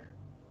resuming back.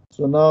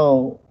 So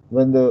now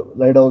when the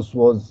lighthouse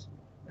was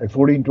at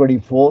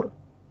 1424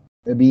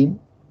 abeam,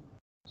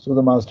 so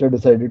the master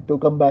decided to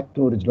come back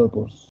to original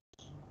course.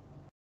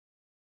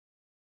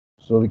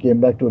 So we came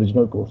back to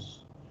original course.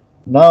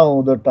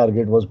 Now the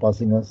target was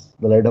passing us,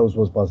 the lighthouse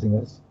was passing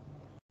us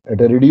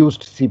at a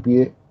reduced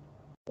CPA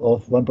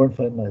of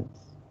 1.5 miles.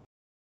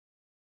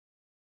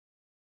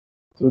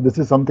 So this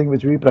is something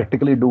which we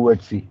practically do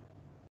at sea.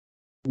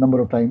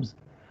 Number of times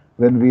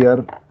when we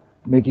are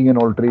making an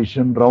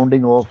alteration,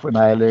 rounding off an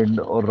island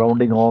or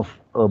rounding off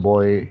a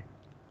buoy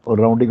or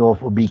rounding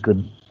off a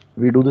beacon.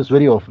 We do this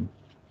very often.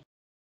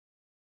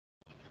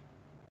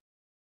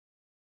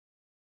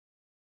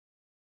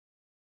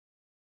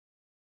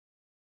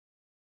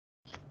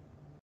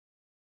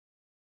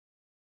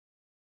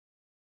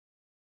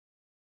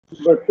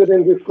 But sir,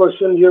 in this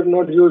question you have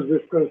not used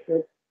this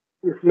concept.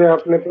 इसमें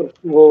आपने तो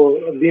वो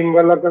beam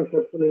वाला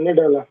concept तो नहीं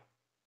डाला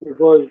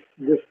because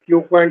this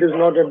Q point is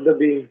not at the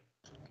beam.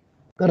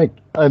 Correct.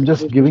 I'm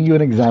just giving you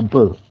an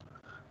example.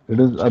 It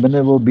is, मैंने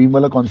वो बीम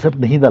वाला कॉन्सेप्ट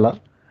नहीं डाला,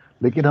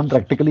 लेकिन हम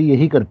प्रैक्टिकली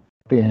यही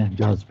करते हैं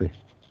जहाज पे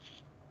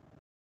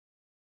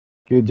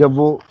कि जब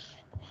वो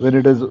when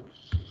it is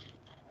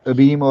a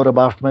beam or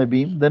abaft my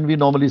beam, then we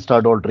normally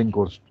start altering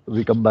course.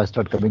 We come back,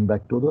 start coming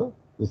back to the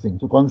this thing.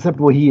 So concept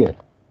वही है.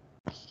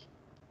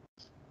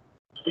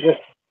 Yes.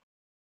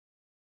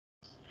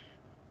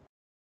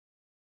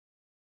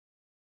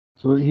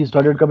 So he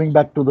started coming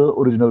back to the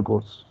original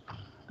course.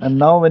 And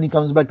now when he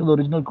comes back to the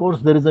original course,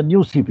 there is a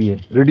new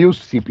CPA,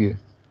 reduced CPA.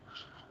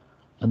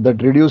 And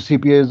that reduced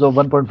CPA is of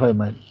 1.5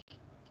 miles.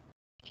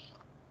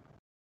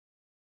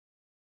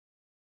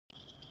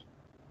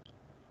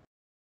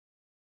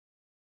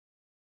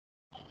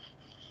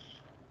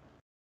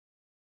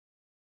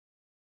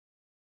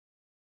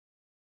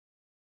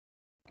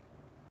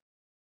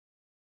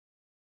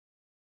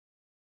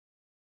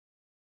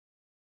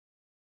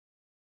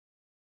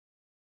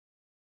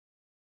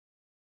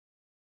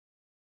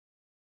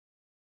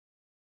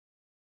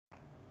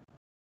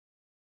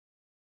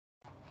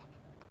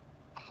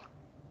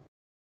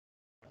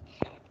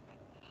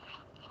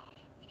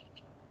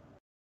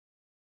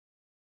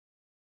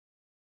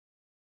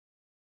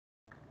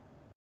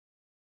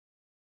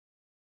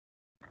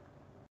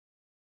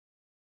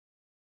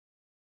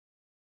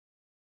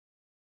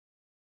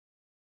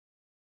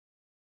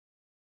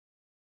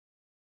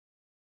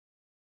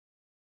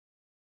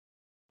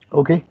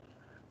 Okay,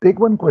 take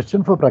one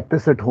question for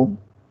practice at home.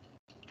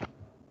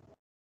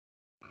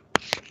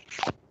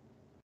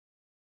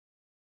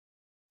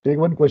 Take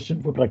one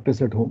question for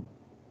practice at home.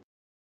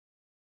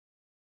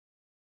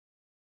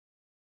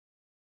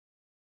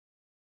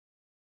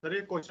 Sir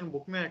ये question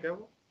book में है क्या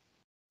वो?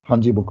 हाँ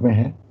जी, book में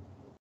है.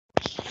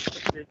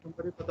 Page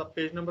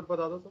number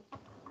बता दो सर.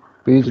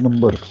 पेज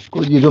नंबर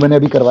को ये जो मैंने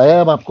अभी करवाया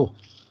है अब आपको.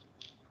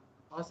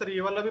 हाँ सर,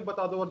 ये वाला भी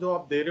बता दो और जो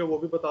आप दे रहे हो वो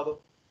भी बता दो.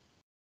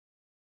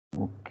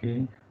 ओके,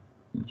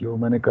 जो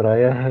मैंने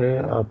कराया है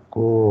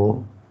आपको,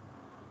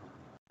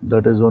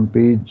 that is on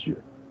page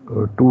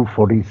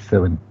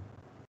 247.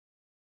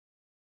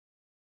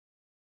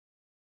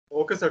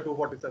 Okay sir,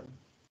 247.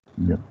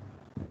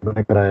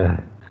 मैंने कराया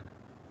है.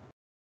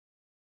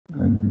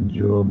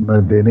 जो मैं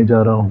देने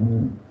जा रहा हूँ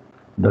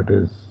that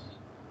is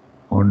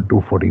on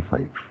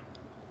 245.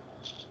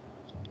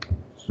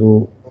 So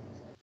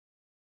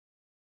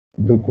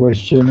the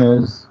question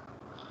is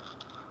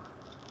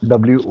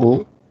WO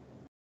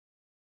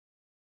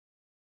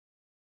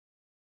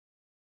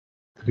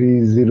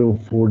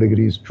 304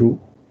 degrees true.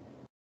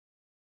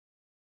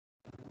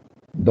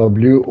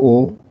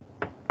 WO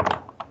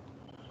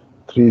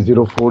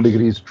 304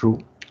 degrees true.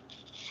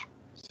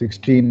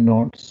 16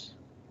 knots.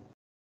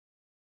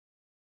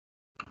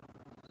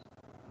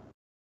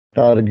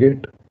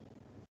 Target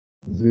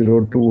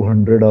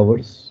 0200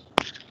 hours.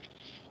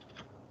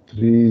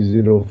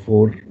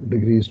 304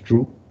 degrees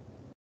true.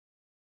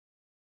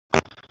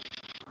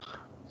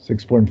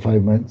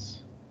 6.5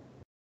 miles.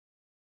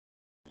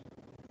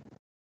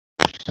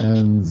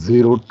 And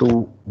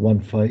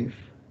 0215.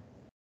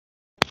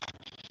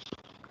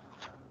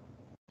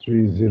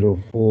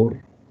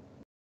 304.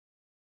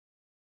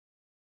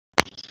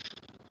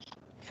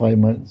 5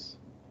 miles.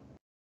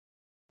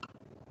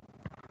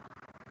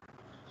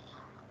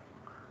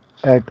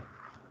 At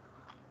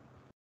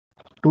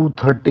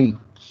 2:30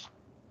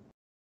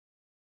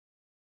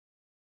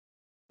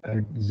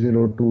 at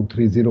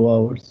 0230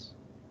 hours.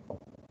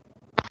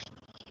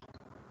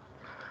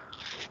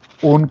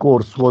 On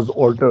course was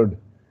altered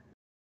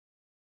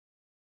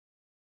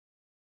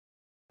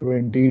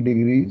 20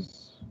 degrees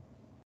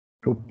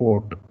to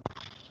port.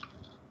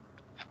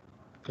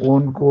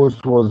 On course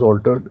was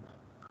altered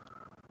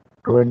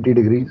 20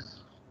 degrees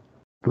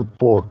to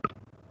port.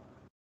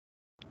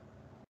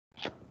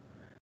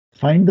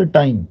 Find the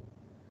time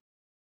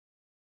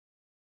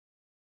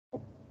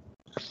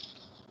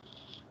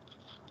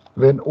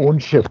when on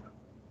ship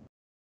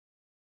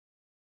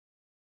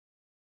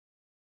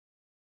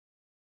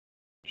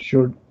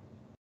should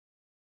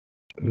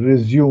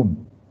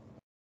resume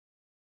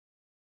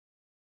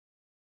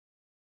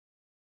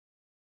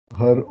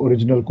her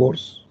original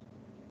course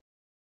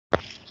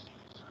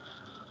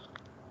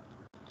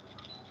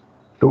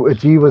to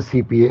achieve a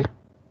CPA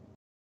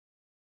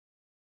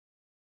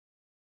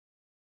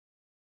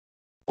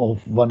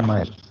of 1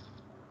 mile.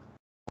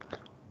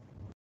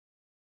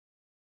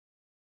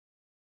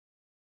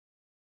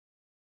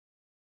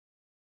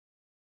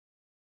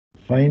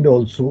 Find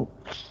also,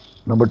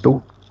 number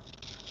 2,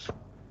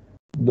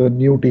 the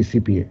new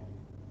TCPA.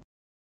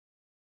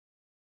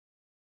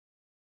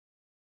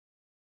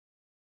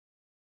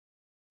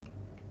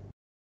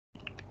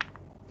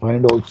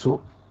 Find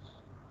also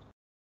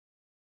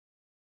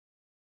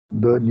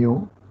the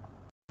new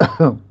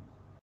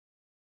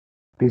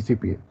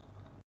TCPA.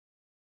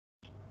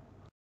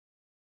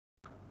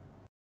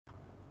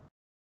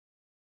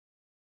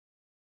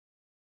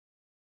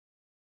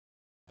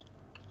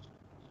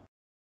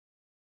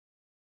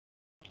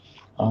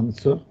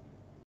 Answer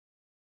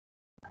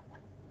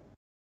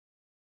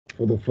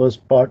for the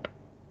first part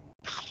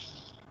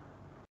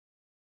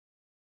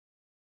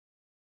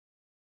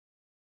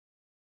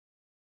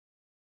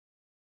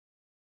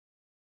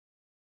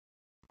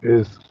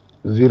is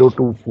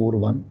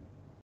 0241.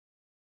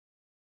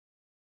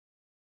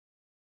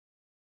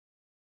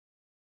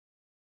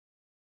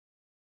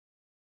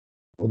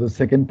 For the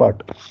second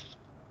part,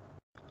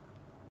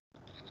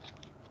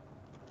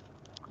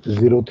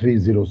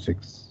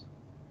 0306.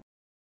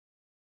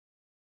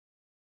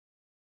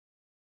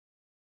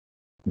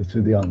 This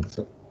is the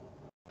answer.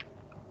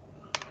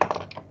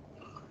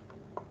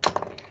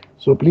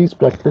 So please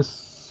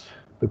practice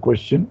the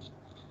question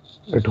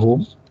at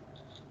home.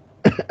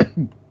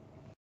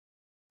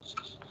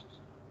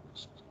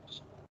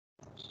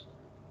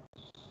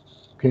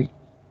 Okay.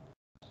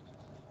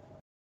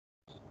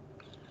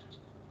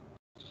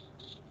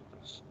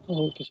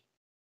 Okay.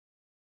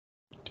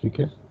 ठीक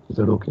है? Is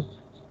that okay?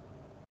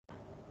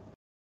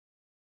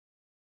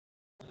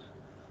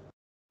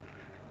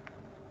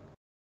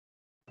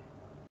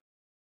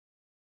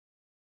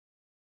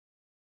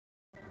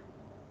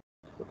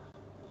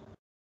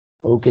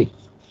 Okay.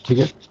 ठीक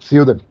है? See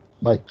you then.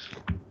 Bye.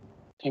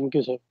 Thank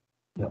you, sir.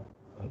 Yeah.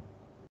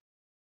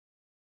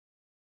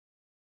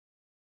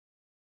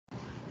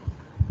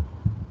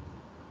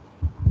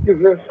 Is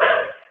there